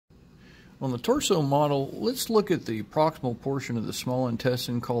On the torso model, let's look at the proximal portion of the small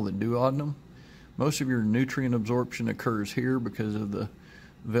intestine called the duodenum. Most of your nutrient absorption occurs here because of the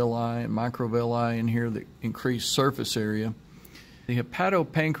villi and microvilli in here that increase surface area. The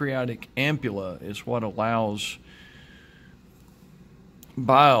hepatopancreatic ampulla is what allows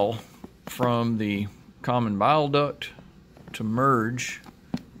bile from the common bile duct to merge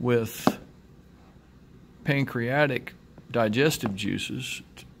with pancreatic digestive juices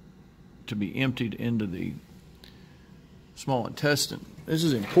to be emptied into the small intestine. This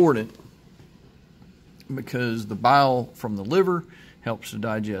is important because the bile from the liver helps to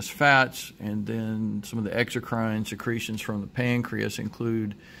digest fats, and then some of the exocrine secretions from the pancreas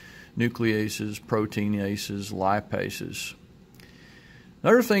include nucleases, proteinases, lipases.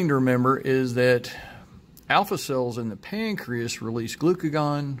 Another thing to remember is that alpha cells in the pancreas release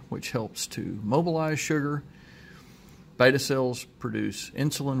glucagon, which helps to mobilize sugar. Beta cells produce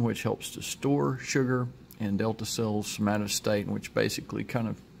insulin, which helps to store sugar, and delta cells somatostatin, which basically kind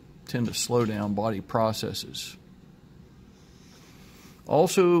of tend to slow down body processes.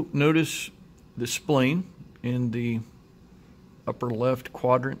 Also notice the spleen in the upper left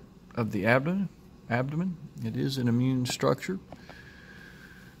quadrant of the abdomen. It is an immune structure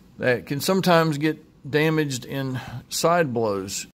that can sometimes get damaged in side blows.